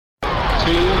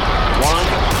two, one.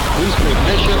 Booster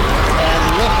ignition and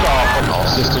liftoff. All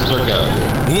systems are go.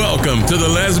 Welcome to the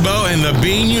Lesbo and the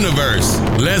Bean universe.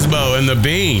 Lesbo and the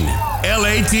Bean.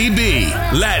 LATB,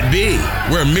 Lat B,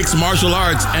 where mixed martial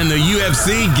arts and the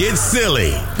UFC get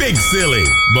silly. Big silly.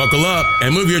 Buckle up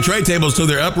and move your tray tables to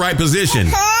their upright position.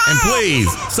 And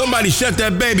please, somebody shut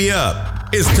that baby up.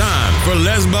 It's time for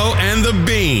Lesbo and the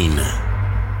Bean.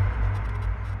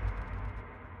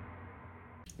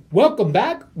 Welcome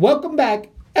back.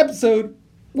 Episode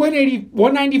 180,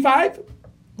 195?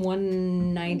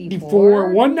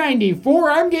 194.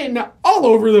 194. I'm getting all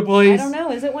over the place. I don't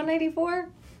know. Is it 194?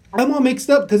 I'm all mixed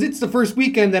up because it's the first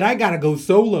weekend that I gotta go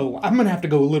solo. I'm gonna have to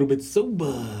go a little bit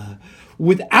sober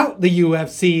without the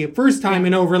UFC. First time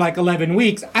in over like 11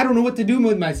 weeks. I don't know what to do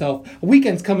with myself. A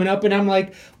weekend's coming up and I'm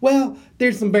like, well,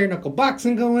 there's some bare knuckle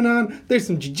boxing going on. There's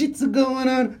some jiu-jitsu going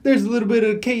on. There's a little bit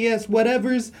of KS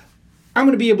whatevers. I'm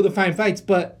gonna be able to find fights,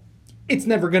 but it's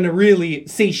never gonna really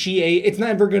satiate. It's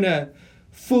never gonna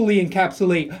fully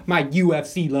encapsulate my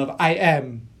UFC love. I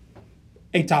am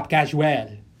a top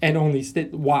casual. And only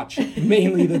watch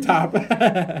mainly the top.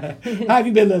 How have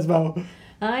you been, Lesbo?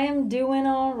 I am doing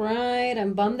all right.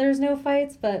 I'm bummed there's no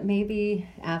fights, but maybe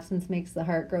absence makes the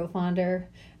heart grow fonder.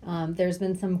 There's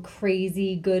been some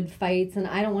crazy good fights, and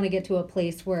I don't want to get to a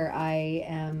place where I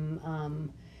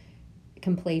am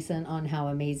complacent on how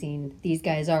amazing these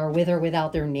guys are with or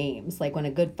without their names. Like when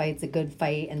a good fight's a good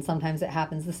fight, and sometimes it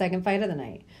happens the second fight of the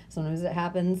night. Sometimes it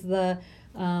happens the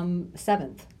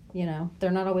seventh. You know,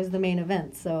 they're not always the main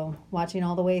event. So watching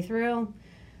all the way through,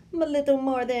 I'm a little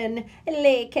more than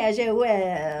late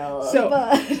casual. So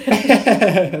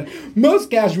most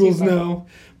casuals know.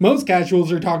 Most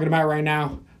casuals are talking about right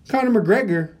now Conor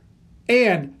McGregor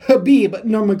and Khabib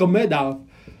Nurmagomedov.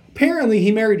 Apparently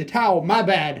he married a towel. My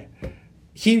bad.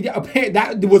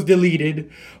 That was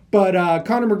deleted. But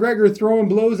Conor McGregor throwing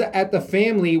blows at the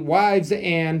family, wives,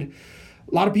 and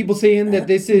a lot of people saying that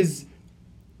this is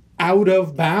out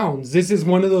of bounds. This is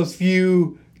one of those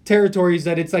few territories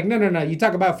that it's like, no. You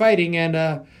talk about fighting,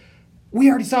 and we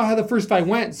already saw how the first fight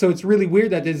went, so it's really weird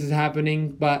that this is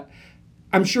happening, but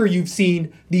I'm sure you've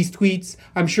seen these tweets.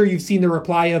 I'm sure you've seen the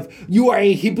reply of, you are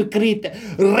a hypocrite,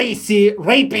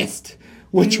 rapist.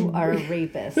 Which, you are a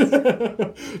rapist.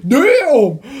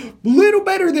 Damn! Little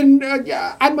better than,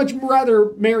 I'd much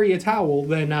rather marry a towel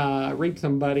than rape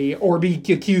somebody or be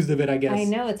accused of it, I guess. I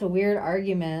know, it's a weird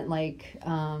argument, like,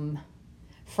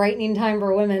 frightening time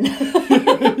for women.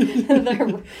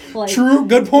 Like, true,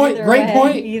 good point, great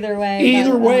point. Either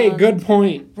way, good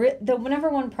point. The number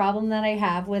one problem that I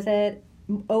have with it,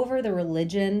 over the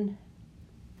religion,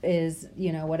 is,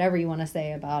 you know, whatever you want to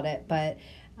say about it, but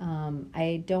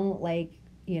I don't like,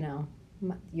 you know,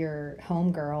 your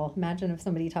homegirl. Imagine if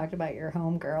somebody talked about your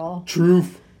homegirl.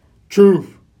 Truth.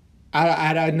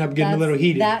 I'd end up getting a little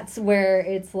heated. That's where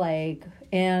it's like,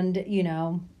 and, you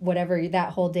know, whatever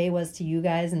that whole day was to you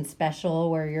guys and special,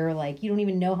 where you're like, you don't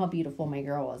even know how beautiful my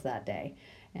girl was that day.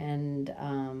 And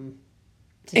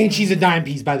she's a dime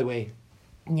piece, by the way.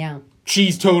 Yeah.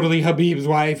 She's totally Khabib's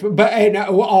wife, but and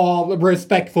all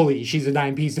respectfully, she's a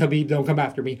dime piece. Khabib, don't come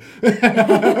after me.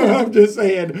 I'm just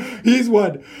saying, he's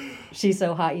one. She's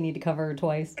so hot, you need to cover her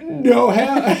twice. No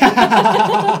hell. Is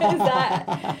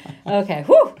that okay?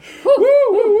 Woo!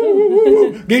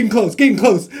 Woo. Getting close to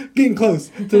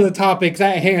the topics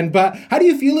at hand. But how do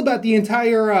you feel about the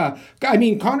entire?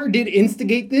 Conor did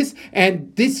instigate this,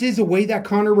 and this is a way that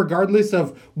Conor, regardless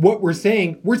of what we're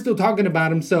saying, we're still talking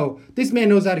about him. So this man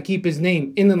knows how to keep his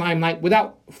name in the limelight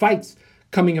without fights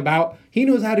coming about. He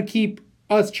knows how to keep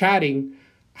us chatting.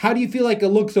 How do you feel like it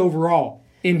looks overall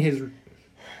in his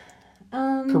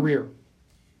career?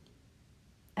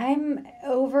 I'm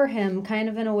over him kind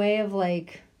of in a way of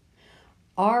like,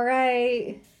 all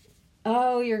right,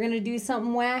 oh, you're going to do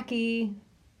something wacky.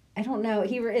 I don't know.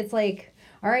 It's like,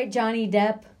 all right, Johnny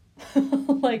Depp,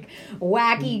 like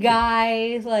wacky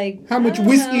guy. Like, how much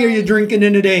whiskey are you drinking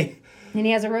in a day? And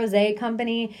he has a rosé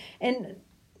company. And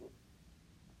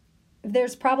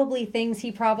there's probably things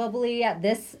he probably at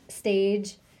this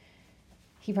stage,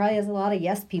 he probably has a lot of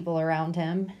yes people around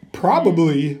him.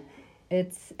 Probably.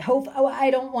 It's hope. I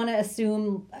don't want to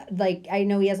assume, like, I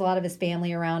know he has a lot of his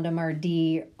family around him, or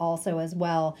D also as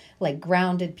well, like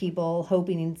grounded people,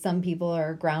 hoping some people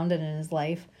are grounded in his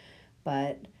life,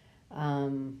 but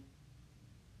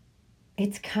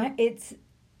it's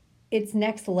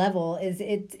next level.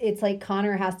 It's like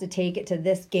Conor has to take it to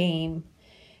this game,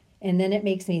 and then it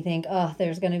makes me think,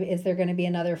 is there gonna be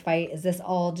another fight? Is this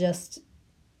all just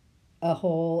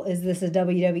is this a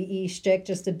WWE shtick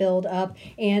just to build up?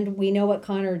 And we know what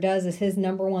Connor does is his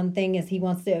number one thing is he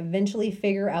wants to eventually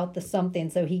figure out the something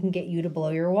so he can get you to blow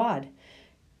your wad.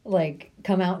 Like,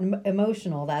 come out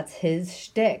emotional. That's his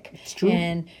shtick. It's true.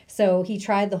 And so he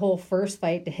tried the whole first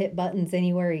fight to hit buttons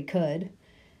anywhere he could.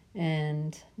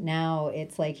 And now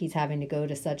it's like he's having to go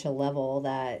to such a level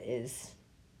that is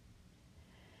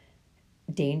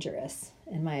dangerous,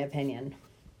 in my opinion.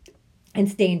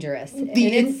 It's dangerous. And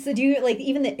it's, do you, like,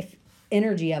 even the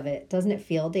energy of it, doesn't it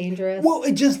feel dangerous? Well,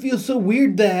 it just feels so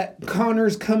weird that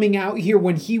Connor's coming out here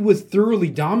when he was thoroughly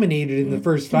dominated in the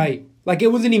first fight. Like,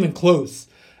 it wasn't even close.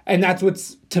 And that's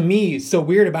what's, to me, so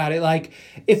weird about it. Like,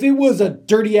 if it was a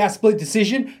dirty-ass split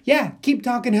decision, yeah, keep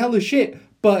talking hella shit.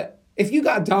 But if you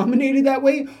got dominated that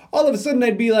way, all of a sudden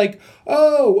I'd be like,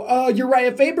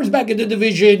 Uriah Faber's back in the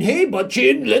division. Hey,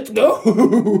 Butchin, let's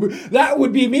go. That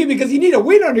would be me, because you need a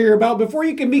win under your belt before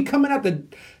you can be coming out the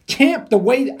champ the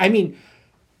way, I mean,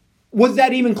 was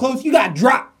that even close? You got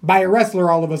dropped by a wrestler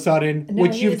all of a sudden, No,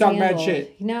 which he you've was talked about handled.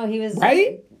 shit. No, he was...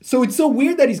 Right? So it's so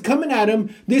weird that he's coming at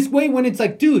him this way when it's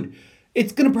like, dude,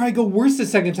 it's going to probably go worse the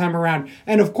second time around.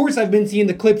 And of course, I've been seeing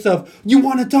the clips of, you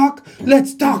want to talk?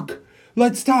 Let's talk.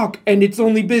 Let's talk. And it's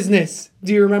only business.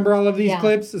 Do you remember all of these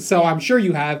clips? So I'm sure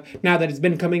you have, now that it's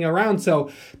been coming around. So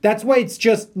that's why it's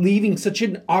just leaving such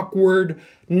an awkward,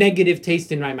 negative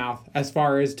taste in my mouth as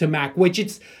far as to Mac, which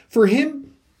it's, for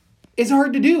him, is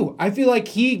hard to do. I feel like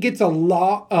he gets a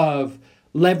lot of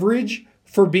leverage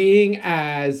for being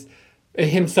as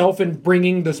himself and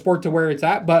bringing the sport to where it's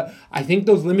at, but I think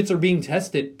those limits are being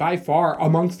tested by far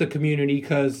amongst the community,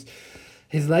 because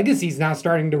his legacy is now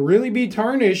starting to really be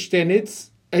tarnished, and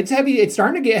it's heavy. It's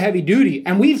starting to get heavy duty,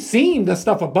 and we've seen the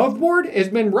stuff above board has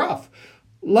been rough,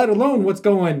 let alone what's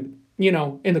going,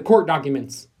 in the court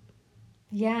documents.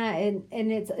 Yeah, and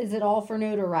is it all for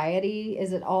notoriety?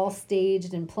 Is it all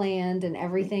staged and planned and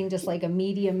everything just like a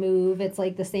media move? It's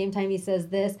like the same time he says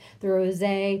this, the rose,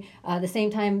 the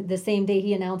same day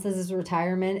he announces his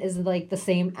retirement is like the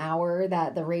same hour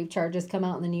that the rape charges come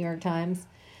out in the New York Times.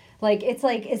 Like, it's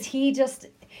like, is he just...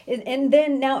 And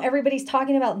then now everybody's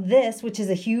talking about this, which is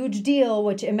a huge deal,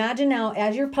 which imagine now,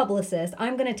 as your publicist,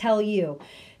 I'm going to tell you,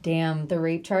 damn, the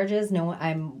rape charges,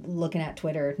 I'm looking at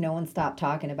Twitter, no one stopped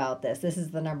talking about this. This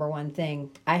is the number one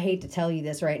thing. I hate to tell you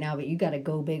this right now, but you got to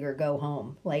go big or go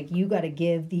home. Like, you got to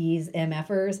give these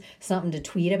MFers something to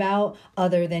tweet about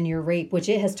other than your rape, which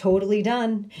it has totally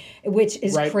done, which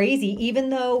is crazy.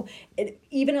 Even though,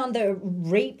 even on the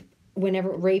rape, whenever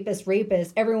rapist,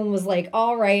 everyone was like,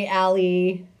 all right,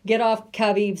 Ali, get off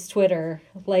Khabib's Twitter.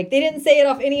 Like, they didn't say it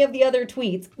off any of the other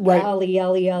tweets. Right.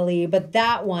 Ali. But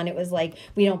that one, it was like,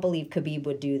 we don't believe Khabib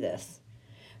would do this.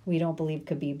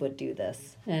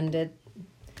 And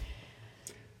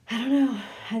I don't know.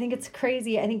 I think it's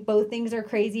crazy. I think both things are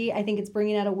crazy. I think it's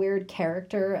bringing out a weird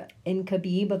character in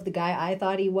Khabib of the guy I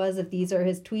thought he was, if these are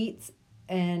his tweets.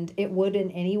 And it would in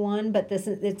anyone, but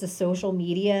it's a social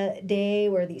media day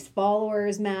where these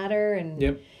followers matter, and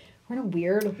we're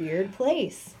in a weird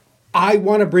place. I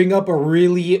want to bring up a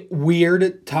really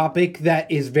weird topic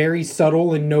that is very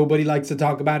subtle and nobody likes to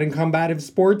talk about in combative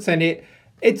sports, and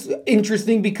it's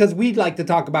interesting because we'd like to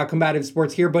talk about combative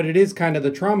sports here, but it is kind of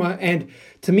the trauma, and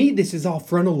to me, this is all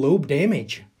frontal lobe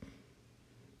damage.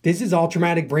 This is all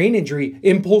traumatic brain injury,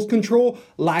 impulse control,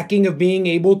 lacking of being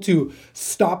able to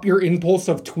stop your impulse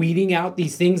of tweeting out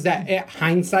these things that at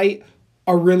hindsight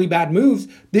are really bad moves.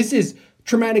 This is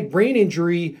traumatic brain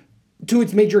injury to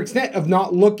its major extent of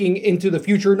not looking into the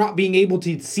future, not being able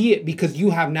to see it because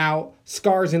you have now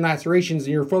scars and lacerations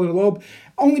in your frontal lobe.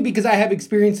 Only because I have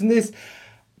experience in this,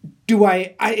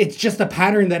 it's just a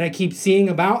pattern that I keep seeing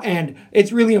about, and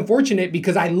it's really unfortunate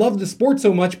because I love the sport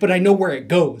so much, but I know where it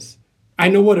goes. I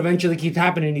know what eventually keeps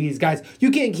happening to these guys. You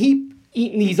can't keep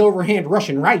eating these overhand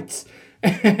Russian rights.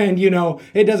 And,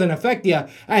 it doesn't affect you.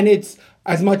 And it's,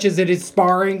 as much as it is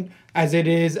sparring, as it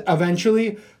is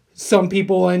eventually, some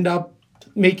people end up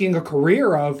making a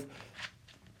career of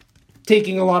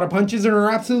taking a lot of punches and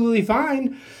are absolutely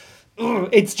fine.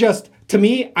 It's just, to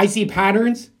me, I see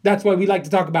patterns. That's why we like to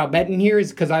talk about betting here,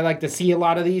 is because I like to see a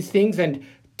lot of these things. And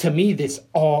to me, this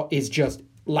all is just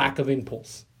lack of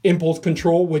impulse. Impulse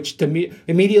control, which to me,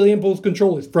 immediately impulse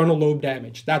control is frontal lobe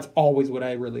damage. That's always what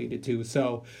I relate it to.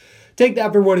 So take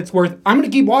that for what it's worth. I'm going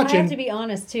to keep watching. I have to be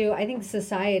honest, too. I think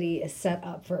society is set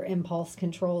up for impulse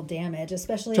control damage,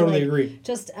 especially totally agree.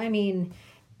 Just, I mean,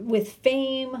 with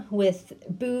fame, with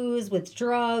booze, with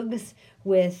drugs,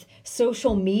 with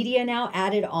social media now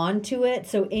added onto it.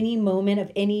 So any moment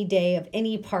of any day of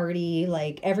any party,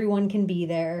 like everyone can be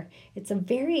there.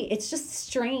 It's just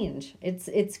strange.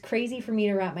 It's crazy for me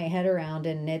to wrap my head around.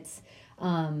 And it's,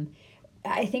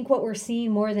 I think what we're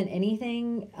seeing more than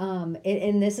anything,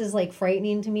 and this is like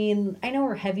frightening to me. And I know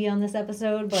we're heavy on this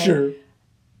episode, but Sure.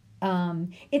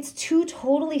 It's two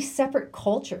totally separate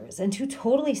cultures and two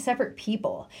totally separate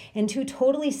people and two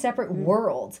totally separate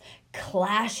worlds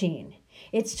clashing.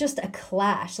 It's just a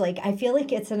clash. Like, I feel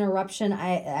like it's an eruption.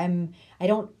 I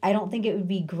don't think it would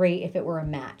be great if it were a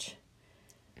match.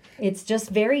 It's just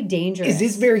very dangerous. Is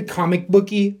this very comic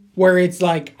booky, where it's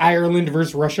like Ireland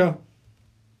versus Russia?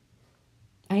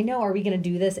 I know. Are we going to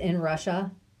do this in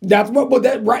Russia? That's what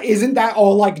that right? Isn't that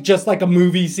all like just like a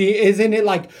movie scene? Isn't it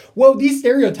like, well, these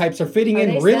stereotypes are fitting Are in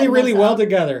they really, setting really us well up?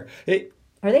 together?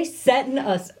 Are they setting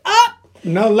us up?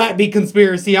 No, let be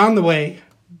conspiracy on the way.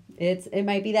 It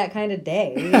might be that kind of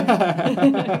day.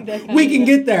 We can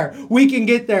get there. We can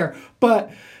get there.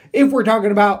 But if we're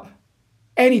talking about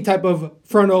any type of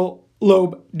frontal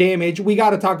lobe damage, we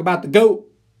got to talk about the GOAT.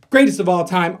 Greatest of all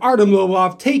time, Artem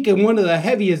Lobov, taking one of the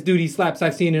heaviest duty slaps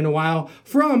I've seen in a while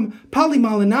from Paulie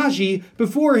Malignaggi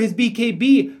before his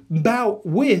BKB bout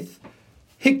with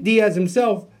Hick Diaz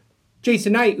himself,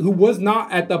 Jason Knight, who was not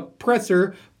at the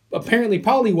presser. Apparently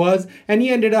Paulie was, and he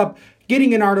ended up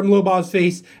getting in Artem Lobov's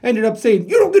face, ended up saying,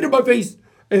 "You don't get in my face!"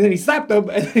 And then he slapped him,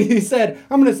 and he said,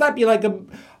 "I'm going to slap you like a..."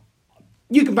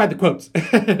 You can find the quotes.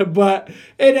 But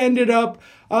it ended up,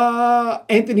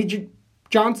 Anthony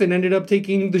Johnson ended up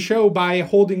taking the show by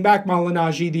holding back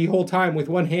Malignaggi the whole time with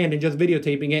one hand and just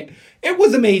videotaping it. It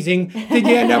was amazing. Did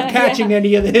you end up catching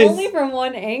any of this? Only from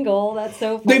one angle. That's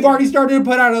so funny. They've already started to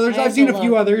put out others. I I've seen a have to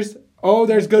few look. others. Oh,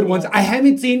 there's good ones. I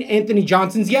haven't seen Anthony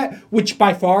Johnson's yet, which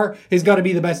by far has got to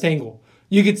be the best angle.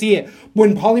 You can see it.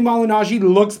 When Paulie Malignaggi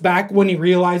looks back when he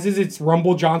realizes it's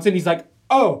Rumble Johnson, he's like,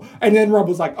 oh. And then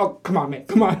Rumble's like, oh, come on, man.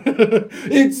 Come on.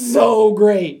 It's so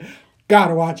great.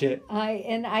 Gotta watch it.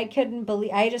 I couldn't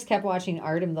believe, I just kept watching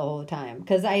Artem the whole time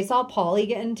because I saw Paulie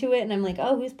get into it and I'm like,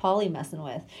 oh, who's Paulie messing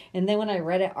with? And then when I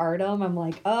read it Artem, I'm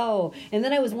like, oh. And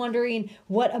then I was wondering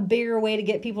what a bigger way to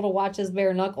get people to watch this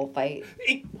bare knuckle fight.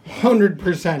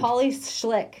 100%. Paulie's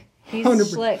slick. He's 100%.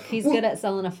 slick. He's good at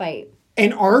selling a fight.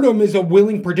 And Artem is a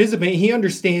willing participant. He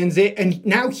understands it. And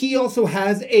now he also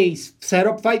has a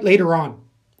setup fight later on.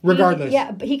 Regardless.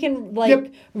 Yeah, but he can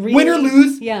Yep. really, Win or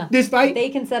lose yeah, this fight. They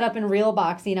can set up in real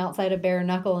boxing outside of bare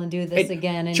knuckle and do this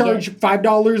again and charge get,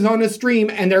 $5 on a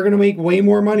stream, and they're going to make way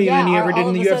more money than he ever did all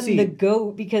in of the a sudden UFC. the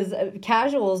GOAT, because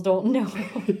casuals don't know.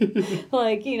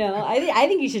 Like, I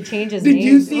think he should change his Did name.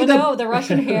 you see the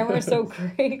Russian Hammer is so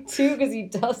great too because he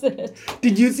does it.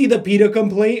 Did you see the PETA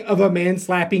complaint of a man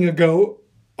slapping a goat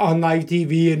on live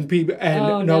TV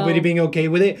and nobody no. being okay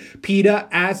with it? PETA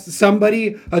asked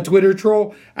somebody, a Twitter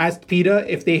troll, asked PETA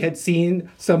if they had seen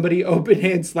somebody open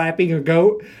hand slapping a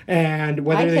goat and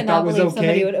whether I they cannot thought was believe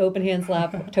somebody okay. would open hand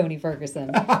slap Tony Ferguson.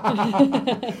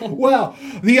 Well,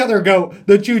 the other goat,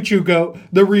 the choo-choo goat,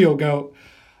 the real goat,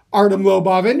 Artem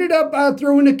Lobov ended up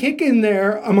throwing a kick in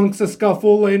there amongst the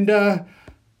scuffle, and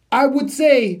I would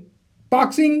say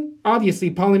boxing,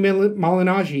 obviously, Paulie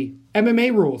Malignaggi.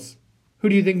 MMA rules. Who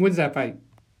do you think wins that fight?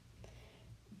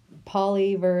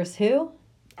 Paulie versus who?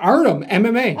 Artem,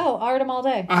 MMA. Oh, Artem all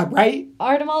day. Right?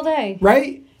 Artem all day.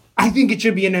 Right? I think it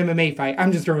should be an MMA fight.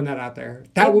 I'm just throwing that out there.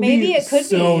 That would Maybe be it could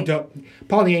so be. dope.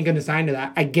 Paulie ain't going to sign to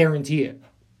that. I guarantee it.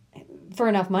 For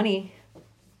enough money.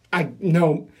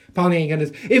 No, Paulie ain't gonna.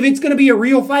 If it's gonna be a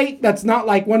real fight, that's not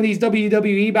like one of these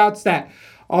WWE bouts that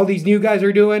all these new guys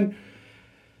are doing.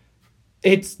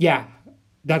 That's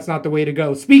not the way to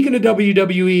go. Speaking of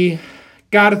WWE,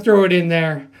 gotta throw it in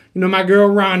there. My girl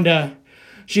Ronda,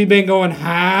 she's been going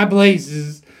high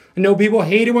places. I know people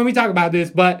hate it when we talk about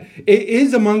this, but it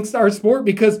is amongst our sport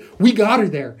because we got her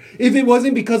there. If it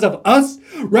wasn't because of us,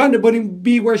 Ronda wouldn't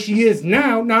be where she is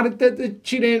now. Not that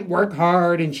she didn't work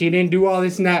hard and she didn't do all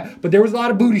this and that, but there was a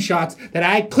lot of booty shots that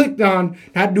I clicked on,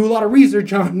 had to do a lot of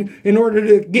research on in order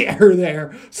to get her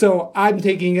there. So I'm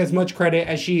taking as much credit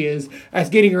as she is as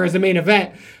getting her as a main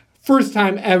event. First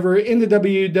time ever in the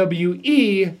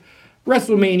WWE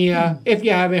WrestleMania. If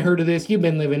you haven't heard of this, you've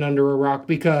been living under a rock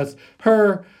because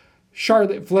her,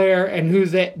 Charlotte Flair, and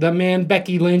who's it? The man,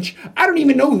 Becky Lynch. I don't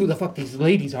even know who the fuck these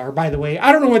ladies are, by the way.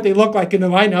 I don't know what they look like in the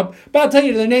lineup, but I'll tell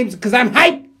you the names because I'm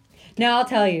hyped. Now I'll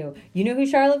tell you. You know who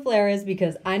Charlotte Flair is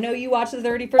because I know you watch the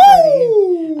 30 for 30.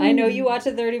 Woo! I know you watch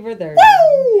the 30 for 30.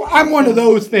 Woo! I'm one of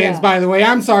those fans, Yeah. by the way.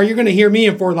 I'm sorry. You're going to hear me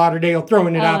in Fort Lauderdale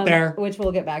throwing it out there. Which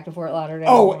we'll get back to Fort Lauderdale.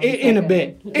 Oh, in in a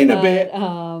bit. In a bit.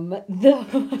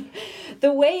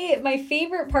 The way, my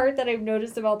favorite part that I've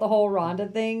noticed about the whole Ronda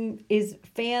thing is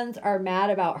fans are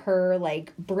mad about her,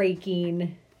 like,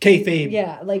 breaking... Kayfabe.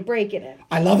 Yeah, like breaking it.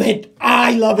 I love it.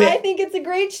 I love it. I think it's a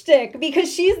great shtick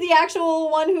because she's the actual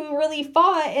one who really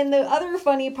fought. And the other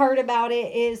funny part about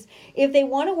it is if they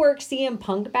want to work CM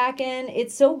Punk back in,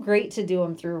 it's so great to do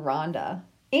him through Ronda.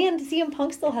 And CM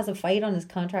Punk still has a fight on his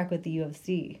contract with the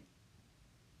UFC.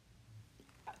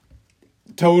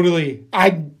 Totally.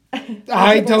 I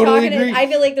We're totally talking- agree. I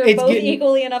feel like they're It's both getting-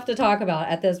 equally enough to talk about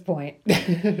at this point.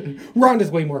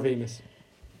 Ronda's way more famous.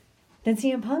 Then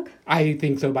CM Punk? I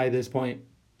think so by this point.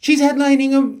 She's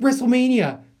headlining a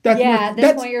WrestleMania. That's Yeah, more- at this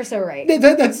that's- point you're so right.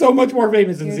 That's so much more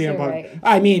famous than You're CM so Punk. right.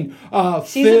 I mean,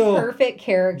 She's Phil, a perfect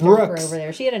character Brooks. for over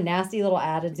there. She had a nasty little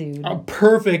attitude.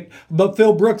 perfect. But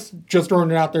Phil Brooks just throwing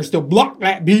it out there. Still block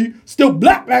that B. Still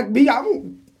black that B.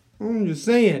 I'm just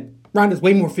saying. Ronda's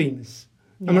way more famous.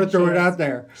 I'm gonna throw she it is. out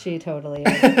there. She totally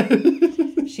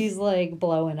is. She's like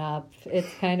blowing up.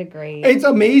 It's kind of great. It's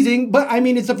amazing, but I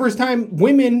mean, it's the first time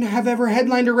women have ever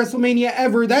headlined a WrestleMania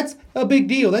ever. That's a big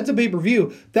deal. That's a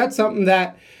pay-per-view. That's something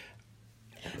that,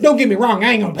 don't get me wrong,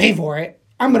 I ain't gonna pay for it.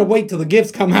 I'm gonna wait till the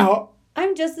gifts come out.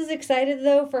 I'm just as excited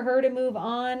though for her to move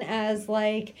on as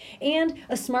like, and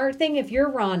a smart thing if you're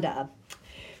Rhonda,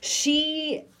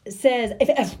 she says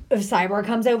if Cyborg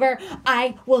comes over,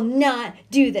 I will not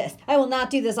do this. I will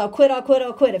not do this. I'll quit. If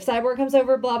Cyborg comes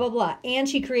over, blah blah blah. And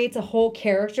she creates a whole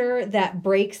character that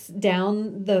breaks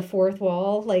down the fourth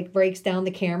wall, like breaks down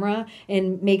the camera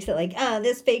and makes it like,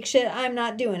 this fake shit, I'm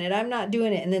not doing it.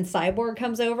 And then Cyborg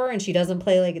comes over and she doesn't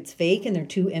play like it's fake and they're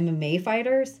two MMA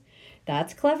fighters.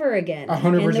 That's clever again.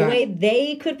 100%. And the way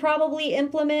they could probably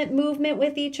implement movement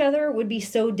with each other would be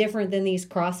so different than these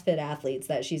CrossFit athletes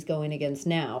that she's going against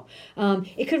now.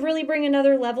 It could really bring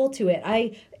another level to it.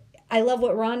 I love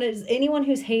what Ronda is. Anyone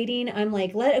who's hating, I'm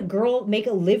like, let a girl make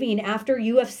a living after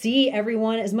UFC,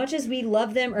 everyone. As much as we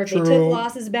love them, or if they took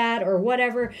losses bad or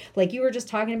whatever, like you were just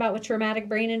talking about with traumatic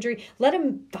brain injury, let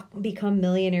them become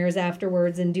millionaires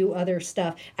afterwards and do other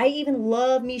stuff. I even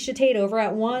love Misha Tate over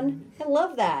at One. I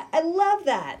love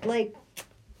that. Like,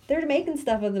 they're making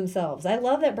stuff of themselves. I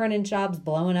love that Brennan Schaub's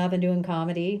blowing up and doing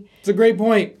comedy. It's a great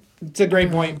point.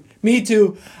 Me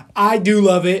too. I do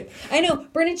love it. I know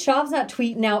Brennan Schaub's not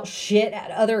tweeting out shit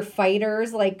at other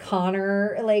fighters like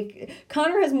Connor. Like,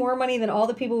 Connor has more money than all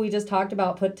the people we just talked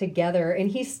about put together,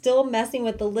 and he's still messing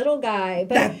with the little guy.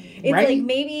 But it's right? like,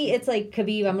 maybe it's like,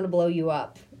 Khabib, I'm going to blow you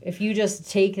up. If you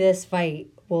just take this fight,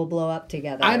 we'll blow up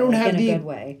together. I don't like, have in the a good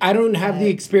way. I don't have the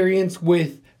experience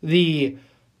with the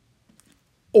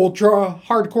ultra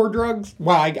hardcore drugs.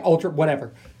 Well, ultra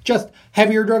whatever. Just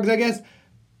heavier drugs, I guess.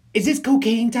 Is this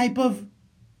cocaine type of?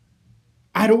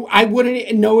 I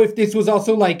wouldn't know if this was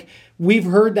also like, we've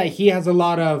heard that he has a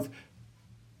lot of,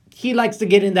 he likes to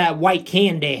get in that white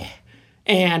candy.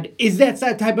 And is that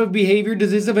type of behavior?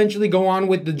 Does this eventually go on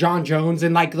with the John Jones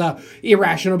and like the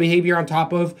irrational behavior on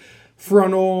top of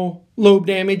frontal lobe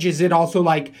damage? Is it also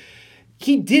like,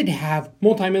 he did have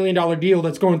multi-million-dollar deal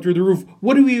that's going through the roof.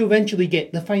 What do we eventually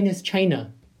get? The finest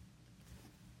China.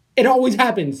 It always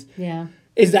happens. Yeah.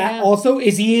 Is that also,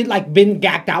 is he like been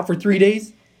gacked out for 3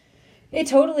 days? It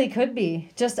totally could be.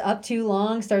 Just up too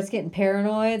long, starts getting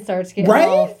paranoid, starts getting Right?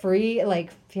 all free.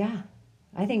 Like, yeah.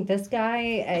 I think this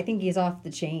guy, I think he's off the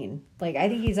chain. Like, I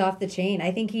think he's off the chain.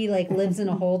 I think he, like, lives in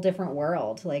a whole different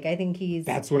world. Like, I think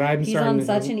That's what I'm he's starting on to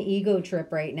such think. an ego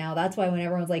trip right now. That's why when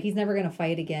everyone's like, he's never going to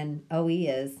fight again. Oh, he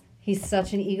is. He's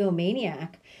such an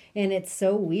egomaniac. And it's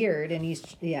so weird. And he's,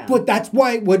 yeah. But that's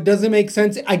why what doesn't make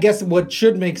sense, I guess what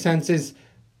should make sense is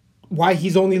why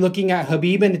he's only looking at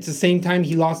Khabib, and it's the same time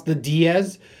he lost the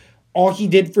Diaz. All he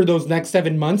did for those next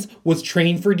 7 months was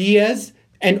train for Diaz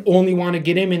and only want to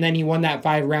get him, and then he won that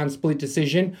 5-round split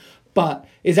decision. But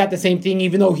is that the same thing?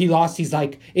 Even though he lost, he's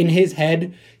like, in his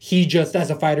head, he just, as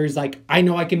a fighter, is like, I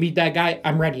know I can beat that guy.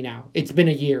 I'm ready now. It's been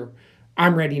a year.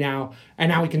 I'm ready now. And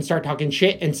now we can start talking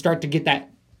shit and start to get that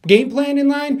game plan in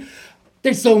line.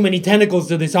 There's so many tentacles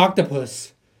to this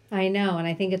octopus. I know. And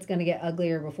I think it's going to get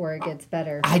uglier before it gets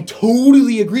better. I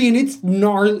totally agree, and it's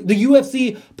gnarly. The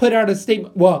UFC put out a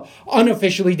statement, well,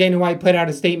 unofficially, Dana White put out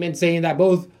a statement saying that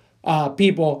both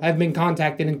people have been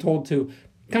contacted and told to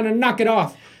kind of knock it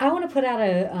off. I want to put out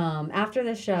a, after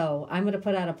the show, I'm going to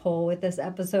put out a poll with this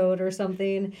episode or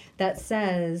something that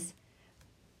says,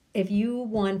 if you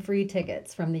won free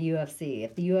tickets from the UFC,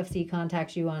 if the UFC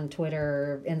contacts you on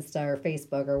Twitter, or Insta, or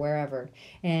Facebook, or wherever,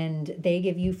 and they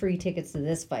give you free tickets to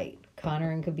this fight,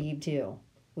 Conor and Khabib too,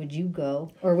 would you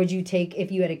go? Or would you take,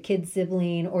 if you had a kid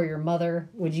sibling or your mother,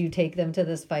 would you take them to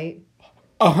this fight?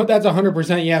 Oh, that's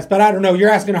 100% yes, but I don't know.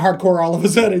 You're asking a hardcore all of a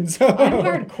sudden. So I'm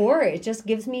hardcore. It just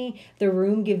gives me, the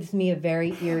room gives me a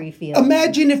very eerie feeling.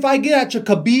 Imagine if I get a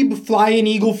Khabib flying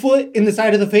eagle foot in the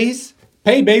side of the face.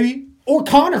 Hey, baby. Or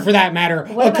Conor, for that matter.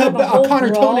 What about if a whole Conor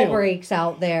brawl toenail breaks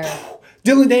out there?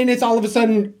 Dylan Danis all of a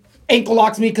sudden ankle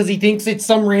locks me because he thinks it's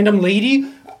some random lady.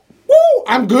 Woo!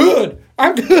 I'm good.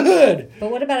 I'm good.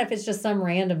 But what about if it's just some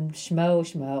random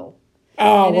schmo?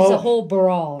 Oh, And it's a whole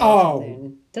brawl or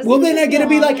something. Well, then I it gotta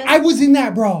be feel like, ominous? I was in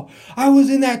that brawl. I was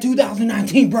in that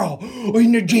 2019 brawl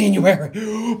in the January.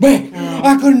 Bang!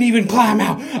 I couldn't even climb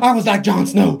out. I was like Jon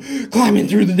Snow climbing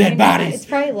through the dead It's bodies.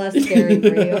 probably less scary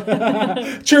for you.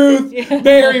 Truth.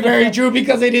 Very, very true,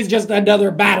 because it is just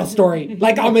another battle story.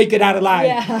 Like, I'll make it out alive.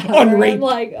 Yeah. Unraped. I'm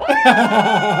like,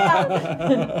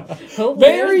 ah! Hopefully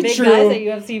Very there's big true. guys at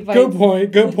UFC fights.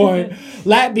 Good point.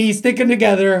 Lat B sticking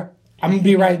together. I'm gonna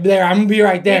be right there. I'm gonna be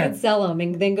right We there. could sell them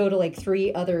and then go to like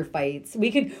 3 other fights.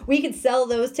 We could sell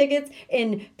those tickets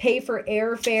and pay for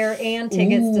airfare and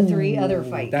tickets to 3 other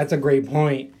fights. That's a great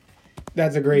point.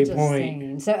 That's a great Just point.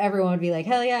 saying. So everyone would be like,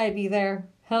 hell yeah, I'd be there.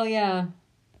 Hell yeah.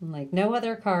 I'm like, no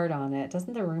other card on it.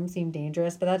 Doesn't the room seem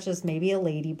dangerous? But that's just maybe a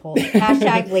lady poll.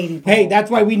 Hashtag lady poll. Hey, that's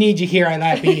why we need you here at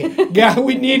Lappy. Yeah,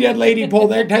 we need a lady poll.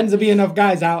 There tends to be enough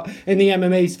guys out in the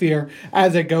MMA sphere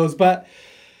as it goes. But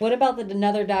What about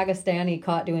another Dagestani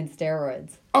caught doing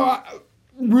steroids?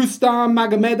 Rustam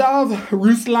Magomedov,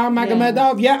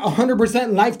 yeah,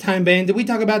 100% lifetime ban. Did we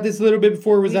talk about this a little bit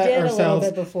before? Was We that did a little ourselves?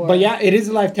 bit before. But yeah, it is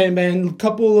a lifetime ban. A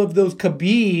couple of those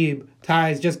Khabib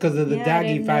ties just because of the I Daggy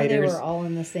didn't know fighters. they were all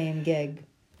in the same gig.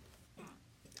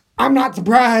 I'm not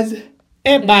surprised.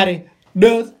 Everybody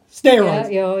does steroids. Yeah,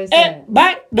 you always say it.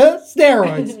 Everybody does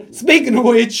steroids. Speaking of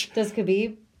which, Does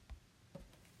Khabib?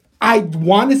 I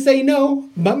want to say no,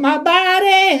 but my body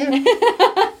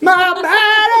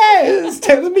is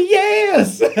telling me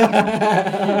yes.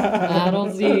 I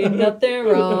don't see nothing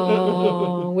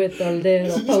wrong with a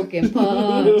little poking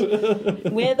punch.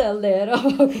 With a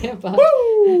little poking punch.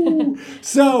 Woo!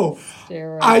 So,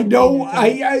 Steroids. I know,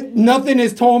 I nothing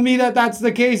has told me that that's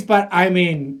the case, but I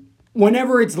mean,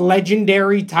 whenever it's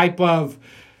legendary type of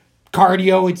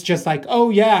cardio, it's just like, oh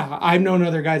yeah, I've known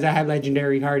other guys that had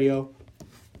legendary cardio.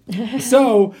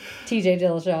 So, TJ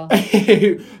Dillashaw.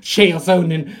 Chael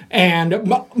Sonnen and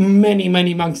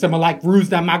many amongst them, like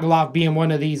Rustam Magomedov being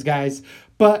one of these guys.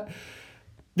 But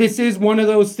this is one of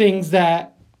those things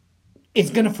that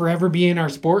it's going to forever be in our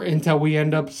sport until we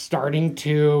end up starting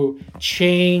to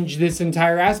change this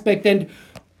entire aspect. And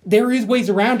there is ways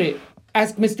around it.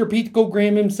 Ask Mr. Pico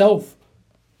Graham himself.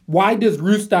 Why does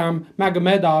Rustam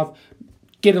Magomedov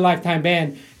get a lifetime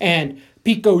ban and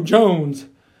Pico Jones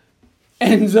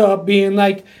ends up being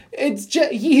like, it's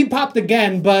just, he popped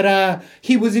again, but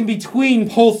he was in between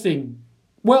pulsing.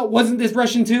 Well, wasn't this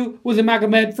Russian too? Was it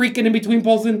Magomed freaking in between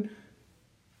pulsing?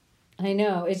 I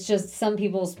know. It's just some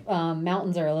people's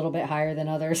mountains are a little bit higher than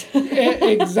others.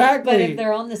 Exactly. But if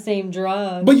they're on the same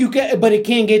drug. But it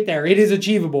can get there. It is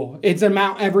achievable. It's a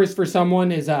Mount Everest for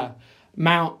someone, is a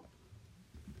Mount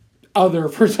other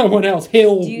for someone else,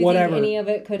 hill, Do you whatever. think any of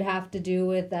it could have to do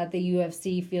with that the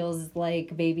UFC feels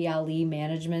like Baby Ali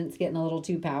management's getting a little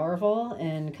too powerful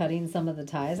and cutting some of the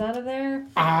ties out of there?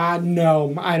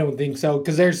 No, I don't think so,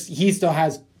 because he still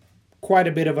has quite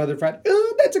a bit of other fight.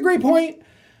 That's a great point.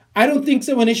 I don't think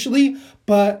so initially,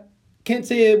 but can't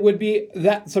say it would be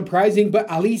that surprising. But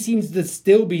Ali seems to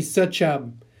still be such a.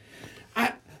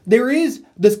 There is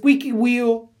the squeaky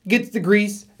wheel gets the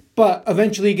grease, but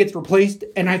eventually it gets replaced.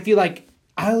 And I feel like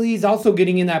Ali's also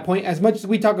getting in that point. As much as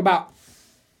we talk about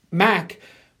Mac,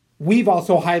 we've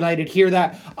also highlighted here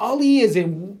that Ali is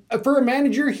for a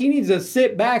manager, he needs to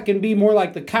sit back and be more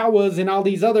like the Kawas and all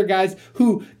these other guys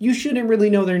who you shouldn't really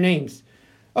know their names.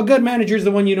 A good manager is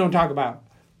the one you don't talk about.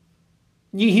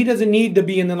 He doesn't need to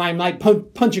be in the limelight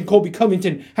punching Colby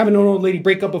Covington, having an old lady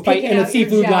break up a fight Picking in a out your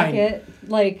seafood line. jacket,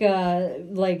 like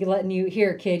letting you,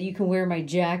 here, kid, you can wear my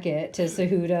jacket to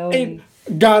Cejudo. And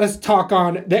got us talk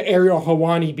on the Ariel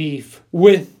Helwani beef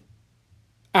with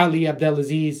Ali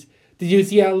Abdelaziz. Did you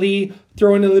see Ali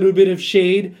throwing a little bit of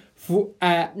shade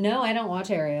at No, I don't watch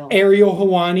Ariel. Ariel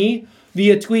Helwani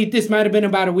via tweet? This might have been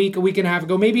about a week and a half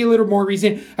ago, maybe a little more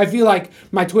recent. I feel like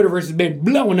my Twitterverse has been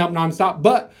blowing up nonstop,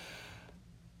 but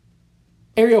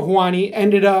Ariel Helwani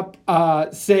ended up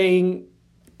saying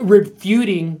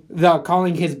refuting the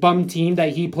calling his bum team that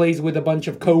he plays with a bunch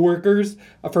of coworkers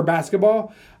for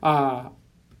basketball.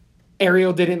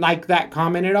 Ariel didn't like that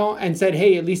comment at all and said,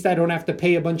 hey, at least I don't have to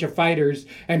pay a bunch of fighters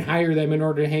and hire them in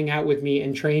order to hang out with me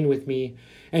and train with me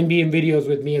and be in videos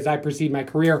with me as I proceed my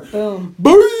career. Boom.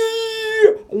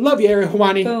 Love you, Ariel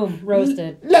Helwani. Boom.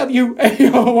 Roasted. Love you,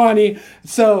 Ariel Helwani.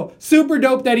 So, super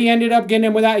dope that he ended up getting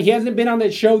him with that. He hasn't been on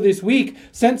that show this week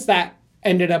since that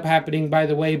ended up happening, by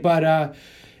the way. But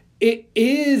it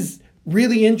is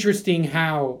really interesting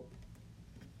how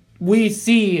we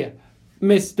see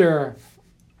Mr.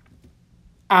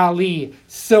 Ali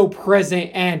so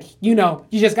present. And, you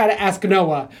just got to ask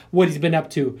Noah what he's been up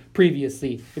to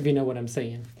previously, if you know what I'm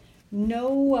saying.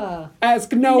 Noah.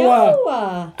 Ask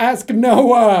Noah. Ask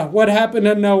Noah. What happened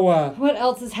to Noah? What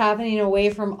else is happening away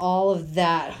from all of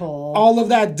that whole... All of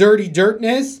that dirty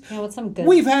dirtness? Yeah, what's some good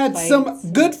We've had fights?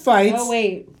 some good fights. Oh,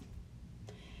 wait.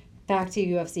 Back to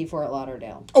UFC Fort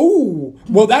Lauderdale. Oh,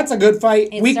 well, that's a good fight.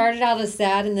 It started out as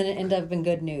sad, and then it ended up in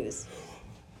good news.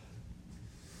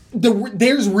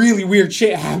 There's really weird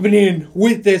shit happening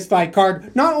with this fight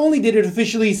card. Not only did it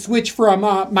officially switch from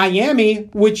Miami,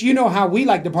 which you know how we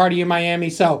like to party in Miami,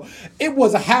 so it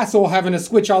was a hassle having to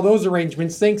switch all those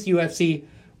arrangements. Thanks, UFC.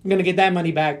 I'm going to get that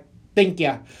money back. Thank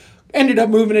ya. Ended up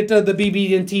moving it to the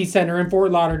BB&T Center in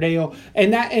Fort Lauderdale,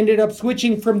 and that ended up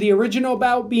switching from the original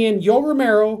bout being Yo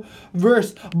Romero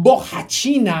versus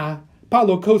Bohachina,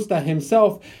 Paulo Costa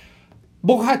himself.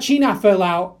 Bohachina fell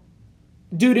out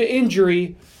due to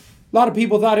injury. A lot of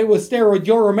people thought it was steroids.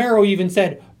 Yo Romero even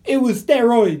said it was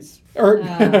steroids.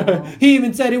 He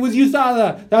even said it was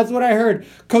USADA. That's what I heard.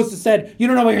 Costa said, you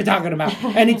don't know what you're talking about.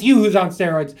 And it's you who's on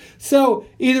steroids. So,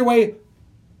 either way,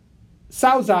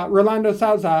 Rolando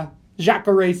Souza,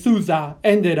 Jacare Souza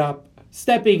ended up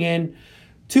stepping in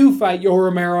to fight Yo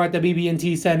Romero at the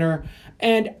BB&T Center.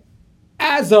 And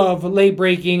as of late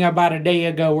breaking about a day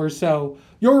ago or so,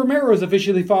 Yo Romero's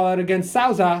officially fought out against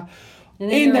Souza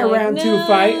in their round 2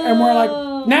 fight, and we're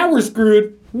like, now we're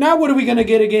screwed. Now what are we going to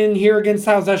get again here against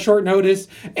Souza short notice?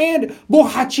 And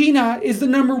Bohachina is the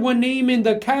number 1 name in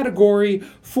the category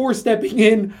for stepping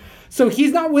in. So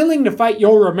he's not willing to fight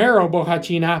Yo Romero,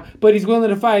 Bohachina, but he's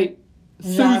willing to fight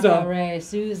Souza.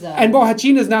 And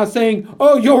Bohachina's now saying,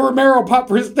 oh, Yo Romero popped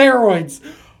for steroids.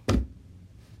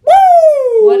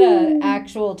 Woo! What a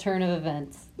actual turn of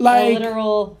events. A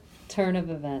literal turn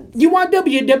of events. You want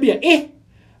WWE?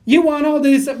 You want all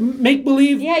this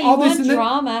make-believe? Yeah, you want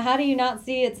drama. How do you not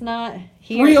see it's not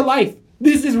here? Real life.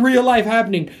 This is real life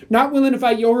happening. Not willing to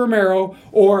fight Yo Romero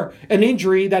or an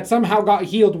injury that somehow got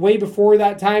healed way before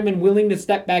that time and willing to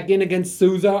step back in against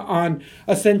Souza on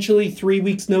essentially 3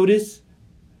 weeks' notice.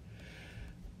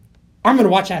 I'm going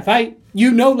to watch that fight. You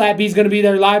know Lappy's going to be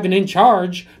there live and in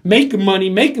charge, making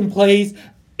money, making plays.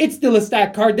 It's still a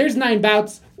stacked card. There's 9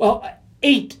 bouts. Well,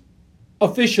 8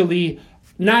 officially.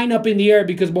 9 up in the air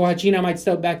because Bohachina might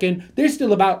step back in. There's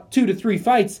still about 2 to 3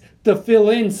 fights to fill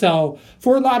in. So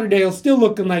Fort Lauderdale still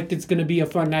looking like it's going to be a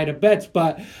fun night of bets.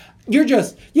 But you're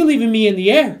leaving me in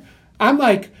the air. I'm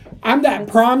that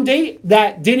prom date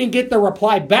that didn't get the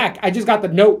reply back. I just got the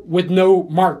note with no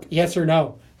mark, yes or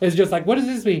no. It's just like, what does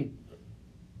this mean?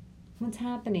 What's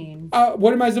happening?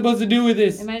 What am I supposed to do with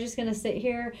this? Am I just going to sit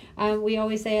here? We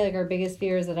always say, like, our biggest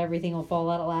fear is that everything will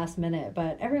fall out at last minute.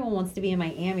 But everyone wants to be in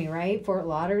Miami, right? Fort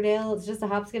Lauderdale, it's just a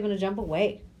hop, skip, and a jump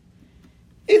away.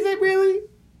 Is it really?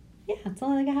 Yeah, it's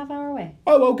only like a half hour away.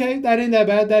 Oh, okay. That ain't that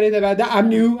bad. I'm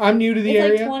new to the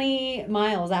area. It's like 20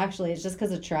 miles, actually. It's just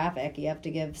because of traffic. You have to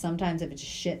give, sometimes if it's a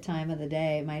shit time of the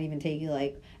day, it might even take you,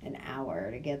 like, an hour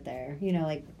to get there. You know,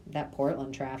 like that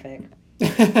Portland traffic.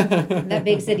 That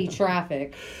big city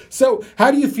traffic. So,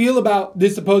 how do you feel about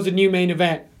this supposed new main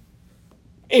event?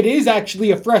 It is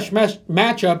actually a fresh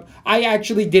matchup. I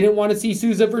actually didn't want to see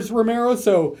Souza versus Romero,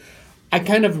 so I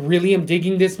kind of really am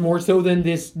digging this more so than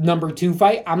this number 2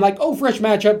 fight. I'm like, oh, fresh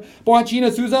matchup.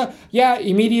 Bohachina Souza, yeah,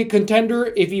 immediate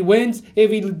contender. If he wins, if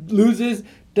he loses,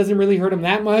 doesn't really hurt him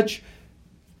that much.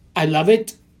 I love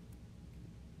it.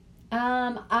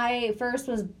 I first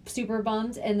was super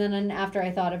bummed, and then after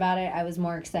I thought about it, I was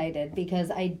more excited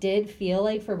because I did feel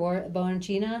like for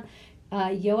Bohachina,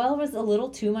 Yoel was a little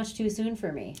too much too soon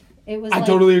for me. It was. I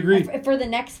totally agree. For the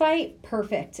next fight,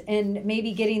 perfect, and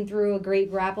maybe getting through a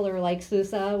great grappler like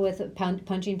Souza with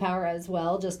punching power as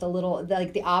well, just a little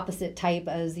like the opposite type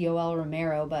as Yoel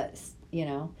Romero, but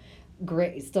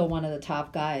great, still one of the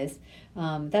top guys.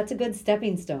 That's a good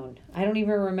stepping stone. I don't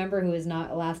even remember who his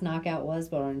last knockout was,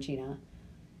 Bohachina.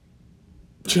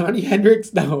 Johnny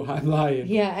Hendricks? No, I'm lying.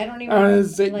 Yeah, I don't even.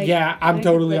 I'm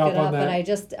totally look off it on up, that. But I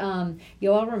just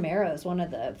Yoel Romero is one of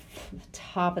the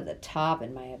top of the top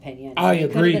in my opinion. I He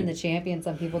could agree. have been the champion.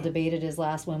 Some people debated his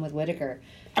last win with Whitaker.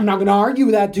 I'm not going to argue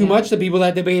with that too Yeah. much. The people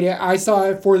that debate it, I saw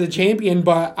it for the champion,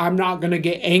 but I'm not going to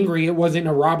get angry. It wasn't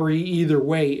a robbery either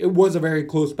way. It was a very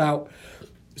close bout.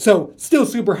 So, still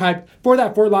super hyped for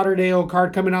that Fort Lauderdale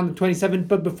card coming on the 27th.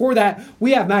 But before that,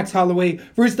 we have Max Holloway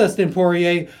versus Dustin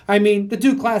Poirier. I mean, the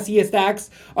two classiest acts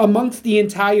amongst the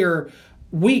entire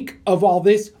week of all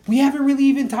this. We haven't really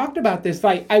even talked about this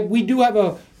fight. We do have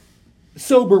a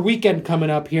sober weekend coming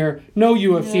up here. No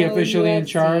UFC No officially in UFC.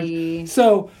 charge.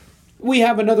 So, we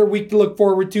have another week to look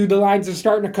forward to. The lines are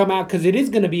starting to come out because it is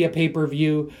going to be a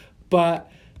pay-per-view. But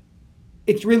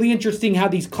it's really interesting how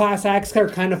these class acts are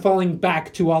kind of falling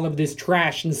back to all of this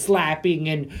trash and slapping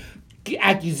and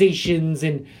accusations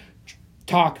and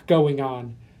talk going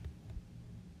on.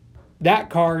 That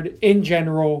card, in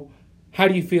general, how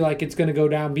do you feel like it's going to go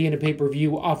down being a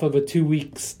pay-per-view off of a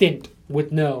 2-week stint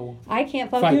with no I can't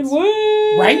fights? fucking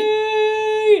wait. Right?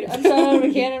 I'm so out of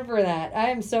a cannon for that. I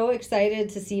am so excited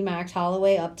to see Max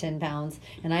Holloway up 10 pounds.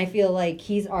 And I feel like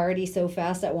he's already so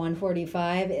fast at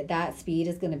 145. That speed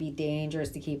is going to be dangerous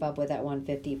to keep up with at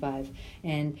 155.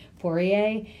 And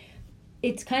Poirier,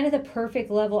 it's kind of the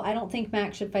perfect level. I don't think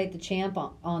Max should fight the champ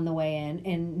on the way in.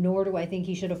 And nor do I think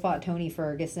he should have fought Tony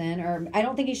Ferguson. Or I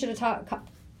don't think he should have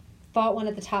fought one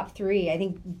at the top 3. I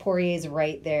think Poirier's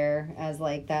right there as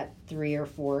like that 3 or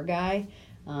 4 guy,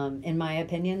 in my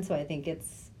opinion. So I think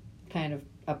it's kind of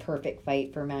a perfect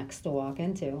fight for Max to walk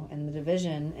into in the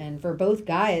division, and for both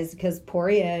guys, because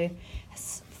Poirier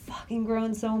has fucking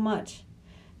grown so much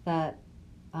that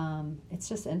it's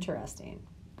just interesting.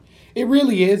 It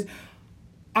really is.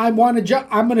 I'm going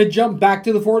to jump back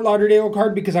to the Fort Lauderdale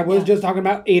card because I was just talking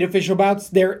about 8 official bouts.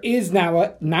 There is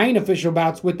now 9 official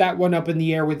bouts with that one up in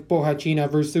the air with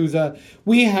Bohachina versus Souza.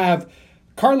 We have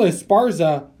Carlos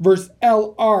Esparza versus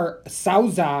L.R.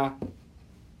 Souza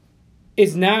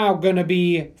is now going to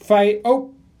be fight.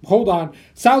 Oh, hold on.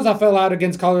 Souza fell out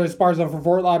against Carlos Esparza for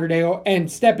Fort Lauderdale, and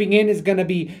stepping in is going to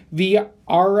be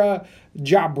Viara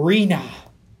Jabrina,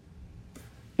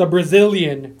 the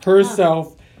Brazilian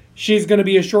herself. She's going to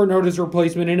be a short notice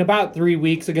replacement in about 3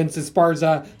 weeks against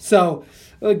Esparza. So,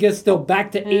 I guess still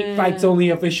back to 8 fights only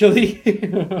officially.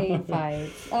 8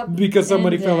 fights. Up because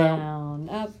somebody and fell out. down,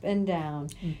 up and down.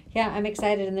 Yeah, I'm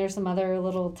excited, and there's some other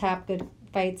little tap good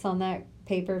fights on that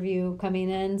pay-per-view coming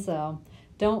in, so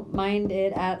don't mind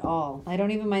it at all. I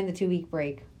don't even mind the 2-week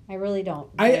break. I really don't.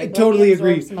 I totally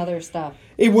agree. Some other stuff.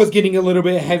 It was getting a little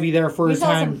bit heavy there for We a saw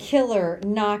time. some killer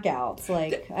knockouts.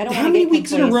 Like, I don't How want to many get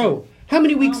weeks in a complacent. row? How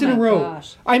many weeks Oh in a my row?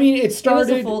 gosh. I mean, it It was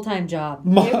started a full-time job.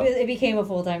 Ma- It became a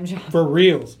full-time job. for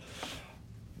reals.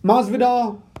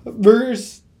 Masvidal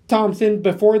versus Thompson.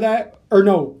 Before that, or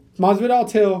no, Masvidal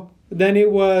Till. Then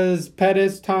it was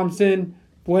Pettis, Thompson.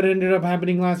 What ended up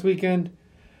happening last weekend?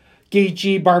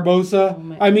 Gaethje,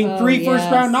 Barbosa. I mean, 3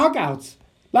 first-round knockouts.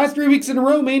 Last 3 weeks in a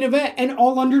row, main event, and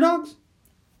all underdogs.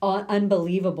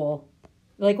 Unbelievable.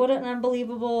 Like, what an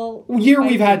unbelievable Year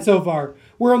fight we've had week. so far.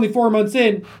 We're only 4 months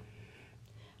in.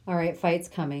 All right, fights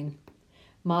coming.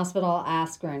 Masvidal,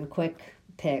 Askren, quick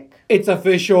pick. It's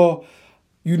official.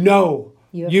 You know.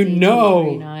 UFC you know.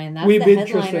 239. That's We've the been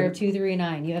headliner interested. of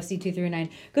 239. UFC 239.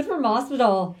 Good for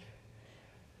Masvidal.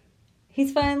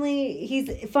 He's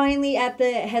finally at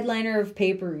the headliner of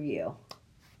pay-per-view.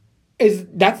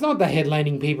 That's not the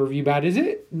headlining pay-per-view bout, is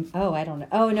it? Oh, I don't know.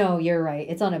 Oh, no, you're right.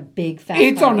 It's on a big fat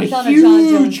It's card. on a John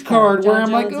huge Jones card where John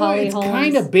I'm like, Jones, oh, Holly it's Holmes.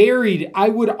 kind of buried. I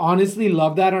would honestly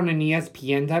love that on an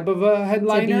ESPN type of a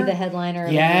headliner. To be the headliner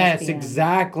of Yes, ESPN.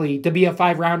 exactly. To be a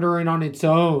 5-rounder and on its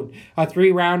own. A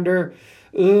 3-rounder.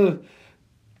 Ugh.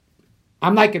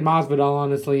 I'm liking Masvidal,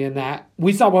 honestly, in that.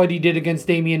 We saw what he did against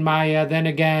Damian Maia. Then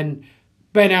again,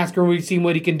 Ben Askren, we've seen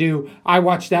what he can do. I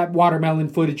watched that watermelon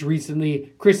footage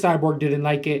recently. Chris Cyborg didn't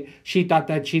like it. She thought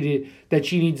that she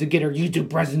needs to get her YouTube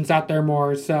presence out there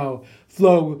more. So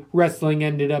Flow Wrestling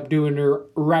ended up doing her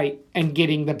right and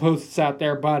getting the posts out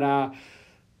there. But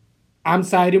I'm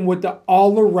siding with the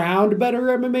all-around better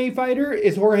MMA fighter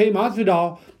is Jorge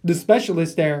Masvidal. The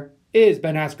specialist there is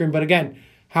Ben Askren. But again,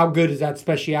 how good is that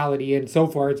speciality? And so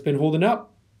far, it's been holding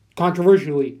up.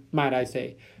 Controversially, might I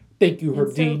say. Thank you, Herb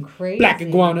It's so Dean. crazy. Black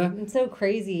Iguana. It's so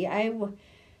crazy.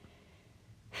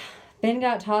 Ben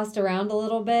got tossed around a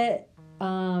little bit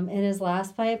in his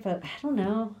last fight, but I don't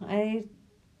know. I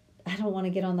don't want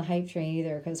to get on the hype train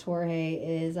either because Jorge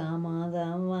is I'm on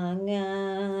the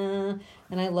manga.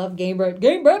 And I love Game Break.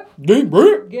 Game Break.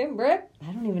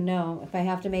 I don't even know if I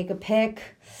have to make a pick.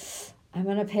 I'm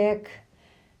going to pick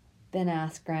Ben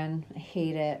Askren. I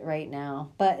hate it right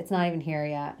now, but it's not even here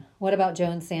yet. What about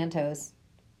Jones Santos?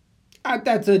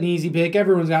 That's an easy pick.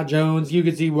 Everyone's got Jones. You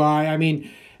can see why. I mean,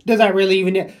 does that really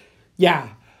even... Yeah.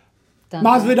 Dun-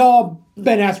 Masvidal,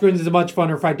 Ben Askren is a much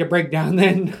funner fight to break down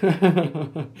than...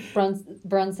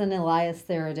 Brunson Elias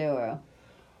Theodorou.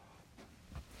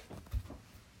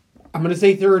 I'm going to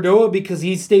say Theodorou because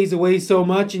he stays away so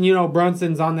much. And,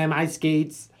 Brunson's on them ice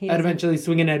skates. And eventually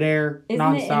swinging at air Isn't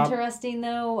nonstop. it interesting,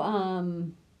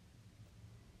 though,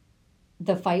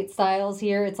 the fight styles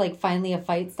here? It's like finally a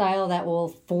fight style that will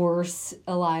force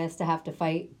Elias to have to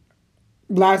fight.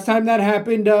 Last time that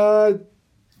happened, Thiago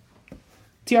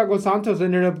Santos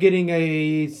ended up getting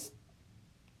a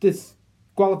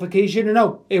disqualification. Or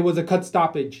no, it was a cut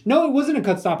stoppage. No, it wasn't a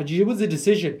cut stoppage. It was a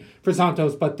decision for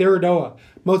Santos. But Theodorou,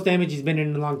 most damage he's been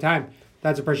in a long time.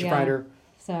 That's a pressure fighter.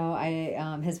 So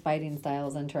his fighting style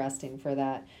is interesting for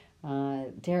that.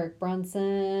 Derek Brunson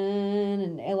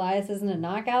and Elias isn't a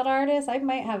knockout artist. I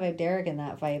might have a Derek in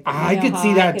that fight. But I could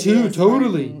see that too,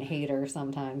 totally. Hater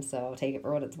sometimes, so take it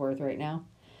for what it's worth right now.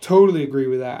 Totally agree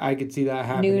with that. I could see that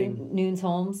happening. Nunes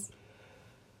Holmes.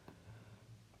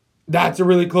 That's a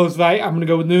really close fight. I'm gonna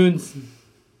go with Nunes.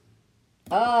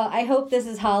 I hope this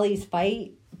is Holly's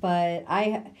fight, but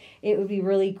it would be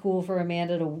really cool for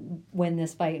Amanda to win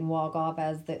this fight and walk off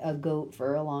as a GOAT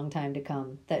for a long time to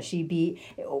come. That she beat.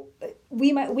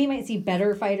 We might see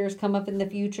better fighters come up in the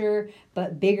future,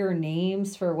 but bigger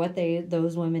names for what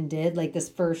those women did, like this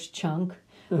first chunk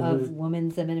of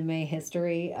women's MMA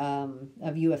history, of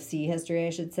UFC history, I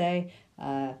should say.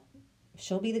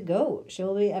 She'll be the GOAT.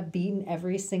 She'll be beaten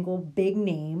every single big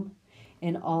name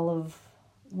in all of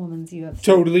women's UFC.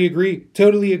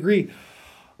 Totally agree.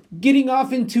 Getting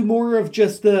off into more of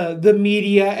just the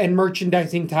media and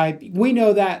merchandising type, we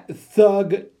know that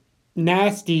Thug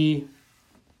Nasty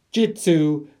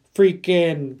Jitsu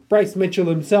freaking Bryce Mitchell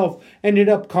himself ended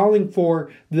up calling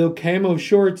for the camo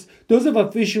shorts. Those have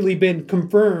officially been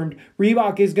confirmed.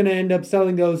 Reebok is going to end up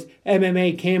selling those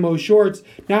MMA camo shorts.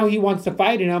 Now he wants to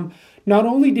fight in them. Not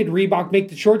only did Reebok make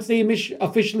the shorts, they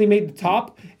officially made the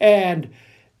top, and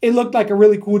it looked like a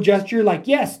really cool gesture. Like,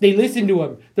 yes, they listened to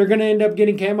him. They're going to end up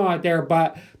getting camo out there,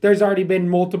 but there's already been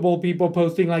multiple people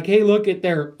posting like, hey, look at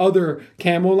their other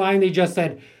camo line. They just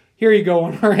said, here you go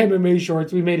on our MMA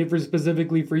shorts. We made it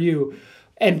specifically for you.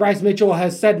 And Bryce Mitchell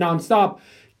has said nonstop,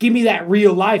 give me that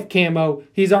real life camo.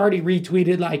 He's already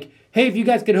retweeted like, hey, if you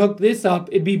guys could hook this up,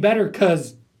 it'd be better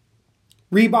because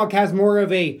Reebok has more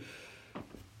of a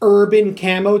urban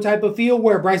camo type of feel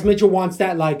where Bryce Mitchell wants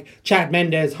that like Chad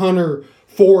Mendez, Hunter,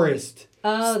 Forest.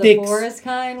 Oh, sticks. The forest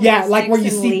kind? Yeah, like where you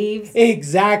see... Leaves.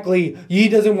 Exactly. He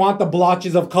doesn't want the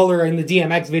blotches of color in the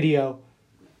DMX video.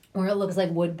 Where it looks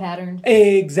like wood pattern.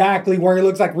 Exactly, where it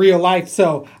looks like real life.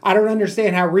 So I don't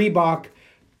understand how Reebok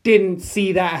didn't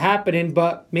see that happening,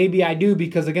 but maybe I do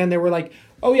because, again, they were like,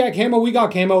 oh, yeah, camo, we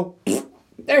got camo.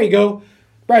 There you go.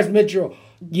 Bryce Mitchell,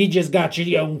 you just got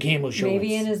your own camo shorts.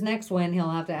 Maybe in his next win, he'll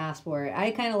have to ask for it.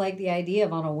 I kind of like the idea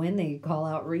of on a win, they call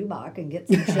out Reebok and get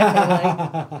some shit they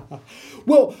like.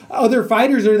 Well, other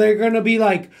fighters, are they going to be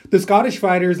like the Scottish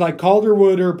fighters like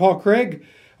Calderwood or Paul Craig?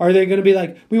 Are they going to be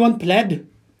like, we want pled?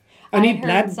 I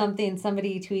heard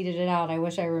somebody tweeted it out. I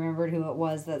wish I remembered who it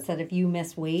was that said if you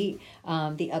miss weight,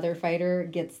 the other fighter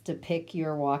gets to pick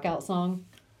your walkout song.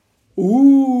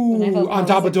 Ooh, on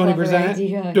top of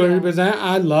 20%. 20%. Yeah.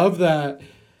 I love that.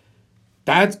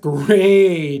 That's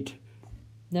great.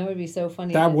 That would be so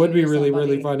funny. That would be really,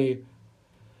 really funny.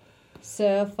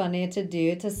 So funny to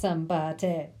do to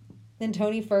somebody. Then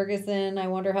Tony Ferguson, I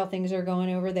wonder how things are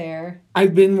going over there.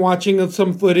 I've been watching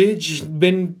some footage.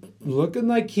 Been looking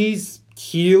like he's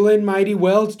healing mighty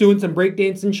well. It's doing some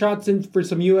breakdancing shots for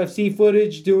some UFC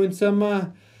footage. Doing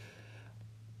some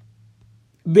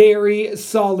very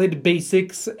solid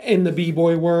basics in the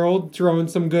b-boy world. Throwing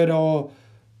some good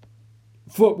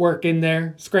footwork in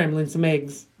there. Scrambling some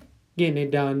eggs. Getting it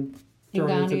done.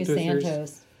 Ngannou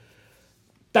Santos.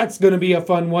 That's going to be a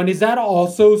fun one. Is that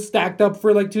also stacked up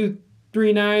for like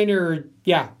 239 or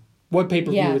yeah? What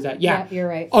pay-per-view is that? Yeah, you're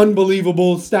right.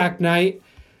 Unbelievable stacked night.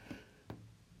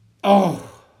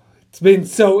 Oh, it's been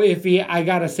so iffy. I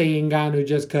gotta say Ngannou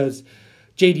just because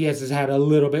JDS has had a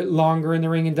little bit longer in the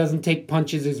ring and doesn't take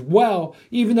punches as well.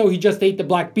 Even though he just ate the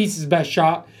Black Beast's best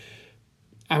shot,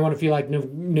 I want to feel like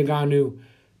Ngannou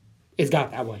has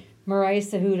got that one. Mariah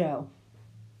Cejudo.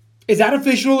 Is that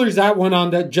official or is that one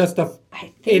on the just the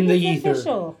in the ether?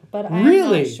 Official, but I'm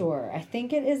not sure. I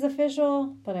think it is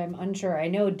official, but I'm unsure. I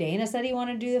know Dana said he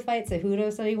wanted to do the fight.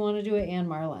 Cejudo said he wanted to do it, and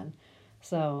Marlon.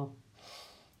 So,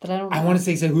 but I don't know. I want to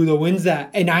say Cejudo wins that,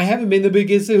 and I haven't been the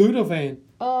biggest Cejudo fan.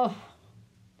 Oh,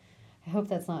 hope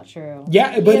that's not true.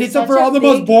 Yeah, He but has it's such for a all the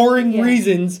most big- boring yeah.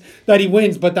 reasons that he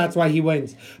wins, but that's why he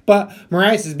wins. But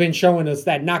Moraes has been showing us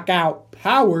that knockout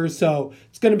power, so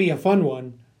it's going to be a fun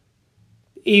one.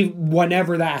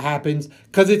 Whenever that happens,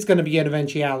 because it's going to be an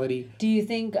eventuality. Do you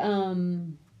think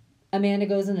Amanda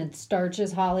goes in and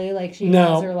starches Holly like she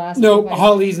has her last No, two fights?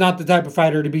 Holly's not the type of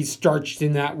fighter to be starched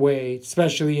in that way,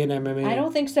 especially in MMA. I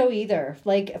don't think so either.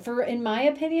 Like, in my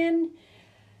opinion,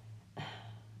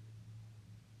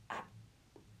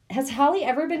 has Holly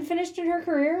ever been finished in her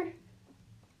career?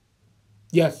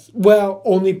 Yes, well,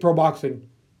 only pro boxing.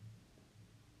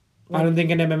 I don't think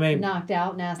in MMA. Knocked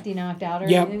out or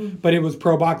Yep, anything? but it was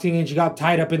pro boxing, and she got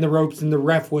tied up in the ropes, and the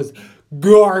ref was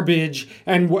garbage,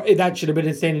 and that should have been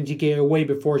a standing TKO way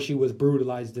before she was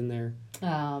brutalized in there.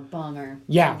 Oh, bummer.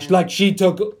 Yeah, like she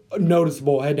took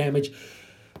noticeable head damage.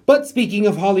 But speaking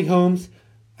of Holly Holmes,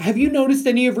 have you noticed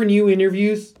any of her new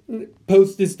interviews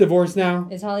post this divorce now?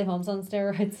 Is Holly Holmes on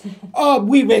steroids? Oh,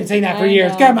 we've been saying that for I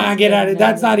years. know, Come I'm on, just get out of it. kidding.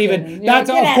 That's No, not I'm even. kidding. That's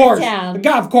Get of out of course. town.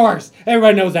 Of course.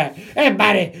 Everybody knows that.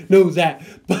 Everybody knows that.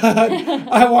 But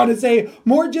I want to say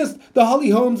more just the Holly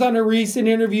Holmes on her recent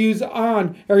interviews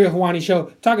on Ariel Helwani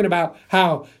show, talking about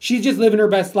how she's just living her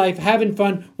best life, having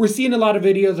fun. We're seeing a lot of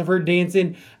videos of her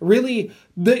dancing. Really,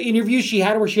 the interview she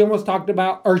had where she talked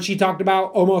about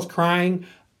almost crying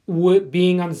with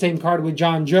being on the same card with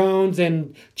John Jones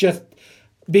and just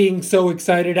being so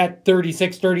excited at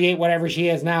 36, 38, whatever she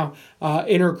is now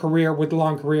in her career with a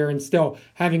long career and still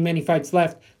having many fights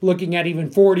left, looking at even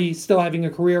 40, still having a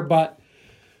career. But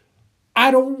I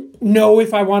don't know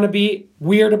if I want to be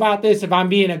weird about this, if I'm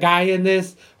being a guy in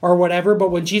this or whatever.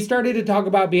 But when she started to talk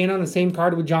about being on the same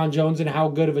card with John Jones and how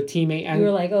good of a teammate. And You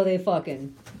were like, oh, they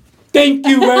fucking. thank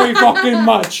you very fucking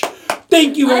much.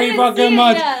 Thank you very didn't fucking see it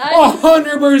much. yet.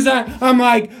 100%. I'm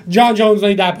like, John Jones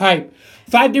laid that pipe.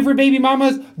 5 different baby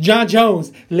mamas, John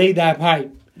Jones laid that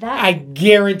pipe. I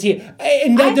guarantee it.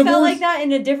 And that I divorce, felt like that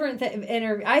in a different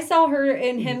interview. I saw her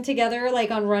and him together, like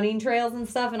on running trails and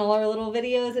stuff, and all our little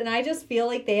videos, and I just feel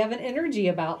like they have an energy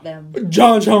about them.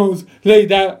 John Jones laid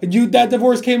that. That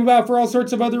divorce came about for all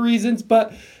sorts of other reasons,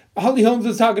 but Holly Holmes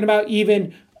was talking about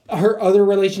even her other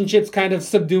relationships kind of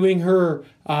subduing her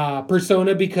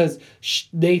persona because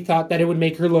they thought that it would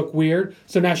make her look weird.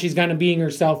 So now she's kind of being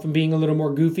herself and being a little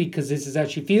more goofy because this is how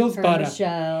she feels. Her But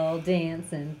Michelle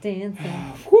dancing.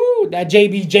 whoo, that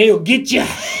JBJ will get you.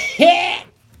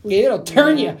 It'll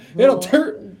turn you. It'll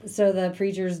turn. So the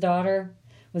preacher's daughter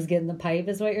was getting the pipe,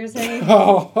 is what you're saying?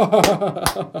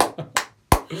 Oh.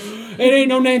 It ain't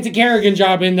no Nancy Kerrigan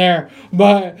job in there,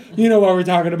 but you know what we're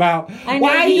talking about. I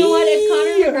know. You know what?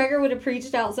 If Conor McGregor would have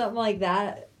preached out something like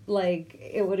that, like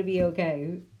it would be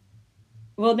okay.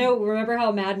 Well, no. Remember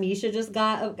how mad Misha just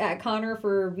got at Conor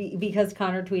because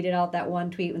Conor tweeted out that one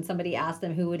tweet when somebody asked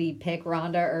him who would he pick,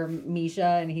 Ronda or Misha,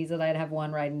 and he said I'd have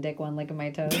one riding dick, one licking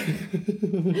my toes.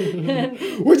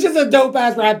 Which is a dope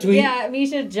ass rap tweet. Yeah,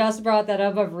 Misha just brought that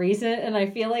up of recent, and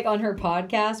I feel like on her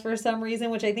podcast for some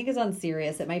reason, which I think is on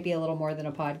Sirius, it might be a little more than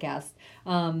a podcast.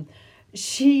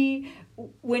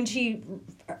 When she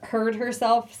heard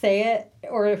herself say it,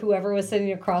 or whoever was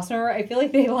sitting across from her, I feel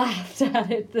like they laughed at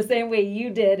it the same way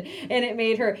you did, and it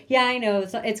made her. Yeah, I know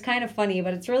it's kind of funny,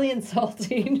 but it's really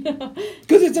insulting.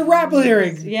 Because it's a rap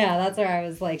lyric. Yeah, that's where I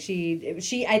was like,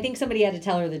 she. I think somebody had to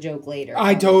tell her the joke later.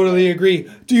 I totally agree.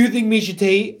 Do you think Misha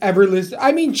Tate ever listened?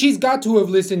 I mean, she's got to have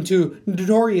listened to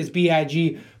Notorious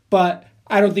B.I.G., but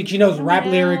I don't think she knows rap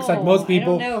lyrics like most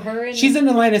people. I don't know her. She's an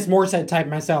Alanis Morissette type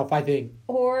myself, I think.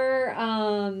 Or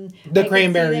The I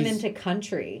Cranberries. could see them into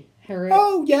country.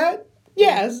 Oh yeah,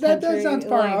 yes, that sounds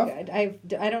far off. I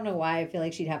don't know why I feel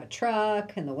like she'd have a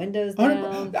truck and the windows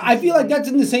down. I feel like that's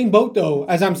in the same boat though,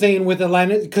 as I'm saying with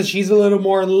Alanis, because she's a little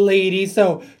more lady,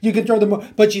 so you can throw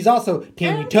them. But she's also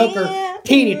Tanya Tucker.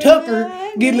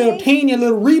 Get a little Tanya,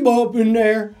 little Reba up in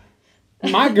there.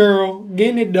 My girl,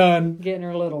 getting it done. Getting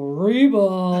her little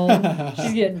Reba.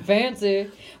 She's getting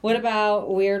fancy. What about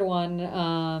weird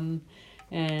one?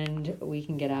 And we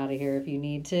can get out of here if you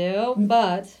need to.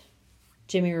 But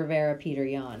Jimmy Rivera, Peter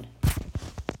Yan.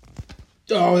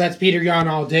 Oh, that's Peter Yan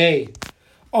all day.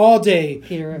 All day.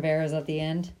 Peter Rivera's at the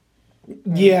end.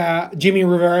 Yeah, Jimmy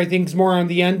Rivera, I think, is more on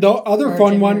the end. The other Or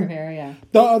fun Jimmy one, Rivera, yeah.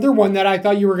 the other one that I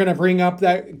thought you were going to bring up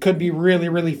that could be really,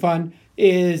 really fun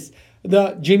is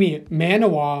the Jimmy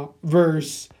Manawa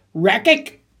versus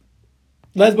Rakic.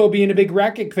 Lesbo being a big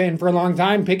Rakic fan for a long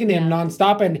time, picking him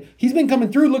nonstop, and he's been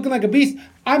coming through looking like a beast.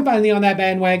 I'm finally on that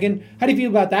bandwagon. How do you feel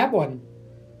about that one?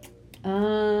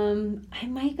 I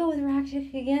might go with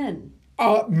Rakic again.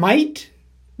 Might?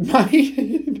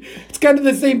 It's kind of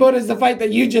the same boat as the fight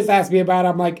that you just asked me about.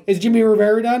 I'm like, is Jimmy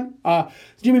Rivera done?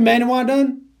 Is Jimmy Manawa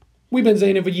done? We've been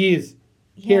saying it for years.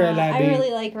 Here at Yeah, Lab I B.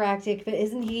 really like Rakitic, but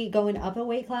isn't he going up a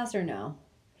weight class or no?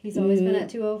 He's always been at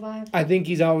 205. I think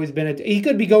he's always been he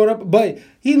could be going up, but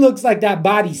he looks like that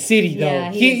body city though.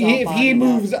 Yeah, he is all if he bodied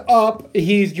moves up,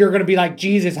 you're gonna be like,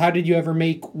 Jesus, how did you ever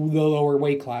make the lower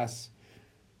weight class?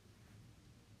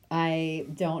 I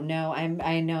don't know.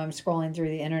 I know I'm scrolling through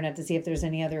the internet to see if there's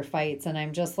any other fights, and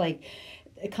I'm just like,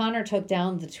 Connor took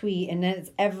down the tweet, and then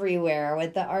it's everywhere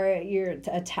with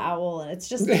a towel, and it's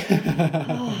just,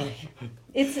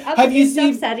 it's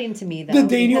upsetting to me though, the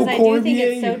Daniel because I do think Cormier?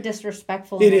 it's so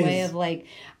disrespectful in a way of like,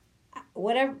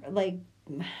 whatever, like,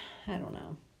 I don't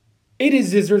know. It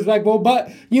is disrespectful, but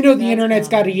you know the That's internet's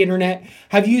got fine. the internet.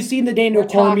 Have you seen the Daniel We're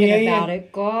talking Cormier? about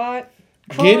it. God,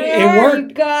 It worked.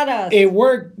 You got us. It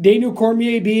worked. Daniel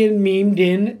Cormier being memed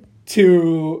in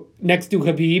to next to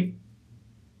Khabib.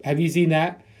 Have you seen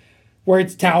that? Where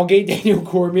it's Towelgate, Daniel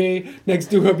Cormier next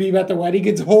to Khabib at the wedding.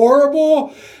 It's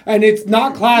horrible, and it's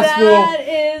not classful. That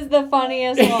is the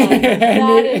funniest one.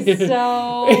 That is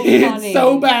so funny. It's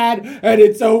so bad, and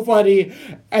it's so funny,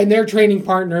 and they're training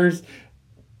partners.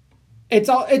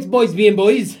 It's boys being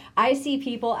boys. I see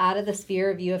people out of the sphere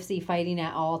of UFC fighting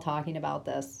at all talking about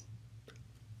this.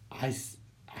 I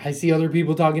see other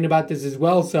people talking about this as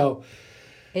well, so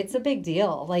It's a big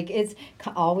deal. Like, it's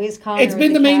always Connor. it's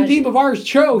been the main theme of our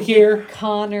show here.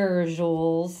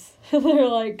 Connor-juals. They're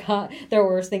like, they're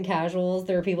worse than casuals.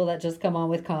 There are people that just come on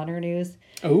with Connor news.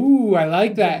 Ooh, I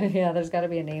like that. Yeah, there's got to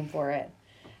be a name for it.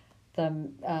 The,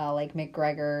 like,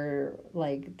 McGregor,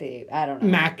 like, I don't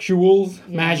know. Maxuals.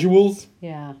 Yeah. Majuals.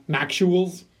 Yeah.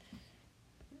 Maxuals.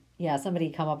 Yeah, somebody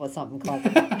come up with something clever.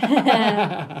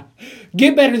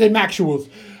 Get better than Maxuals.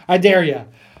 I dare ya.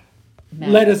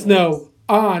 Let us know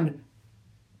on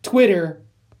Twitter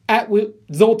at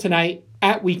Zoltanite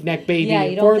at Weakneck Baby. Yeah,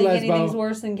 you for don't think Lesbo. anything's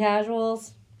worse than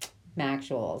casuals?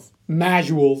 Maxuals.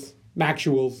 Majuals.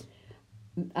 Maxuals.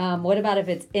 What about if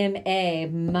it's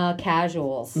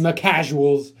casuals?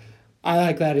 Macasuals. I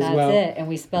like that as That's well. it, and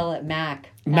we spell it Mac.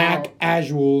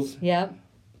 Macasuals. Yep.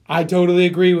 I totally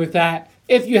agree with that.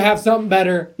 If you have something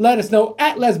better, let us know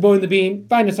at Lesbo and the Bean.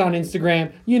 Find us on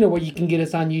Instagram. You know where you can get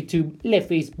us on YouTube,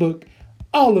 Facebook,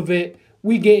 all of it.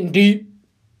 We getting deep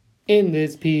in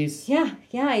this piece. Yeah,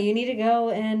 you need to go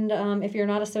and if you're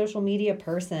not a social media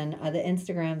person, the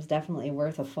Instagram's definitely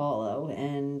worth a follow,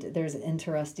 and there's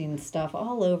interesting stuff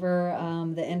all over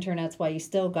the internet's why you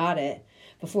still got it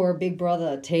before Big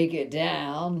Brother take it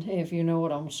down, if you know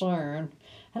what I'm saying.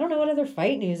 I don't know what other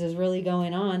fight news is really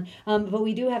going on, but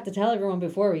we do have to tell everyone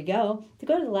before we go to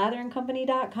go to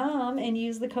latherandcompany.com and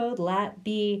use the code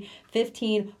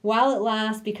LATB15 while it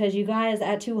lasts, because you guys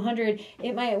at 200,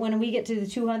 it might, when we get to the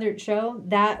 200 show,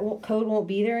 that code won't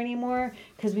be there anymore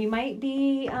because we might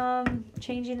be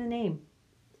changing the name.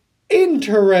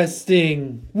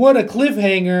 Interesting. What a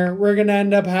cliffhanger we're going to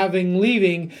end up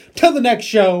leaving till the next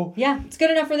show. Yeah, it's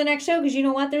good enough for the next show because you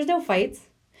know what? There's no fights.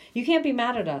 You can't be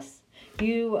mad at us.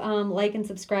 You like and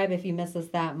subscribe if you miss us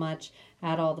that much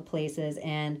at all the places.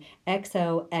 And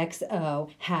XOXO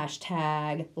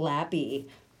 #Lappy.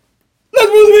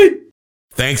 Let's move the beat.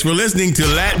 Thanks for listening to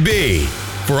Lat B.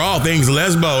 For all things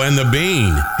Lesbo and the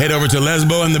Bean, head over to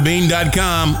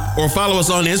lesboandthebean.com or follow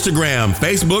us on Instagram,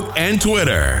 Facebook, and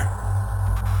Twitter.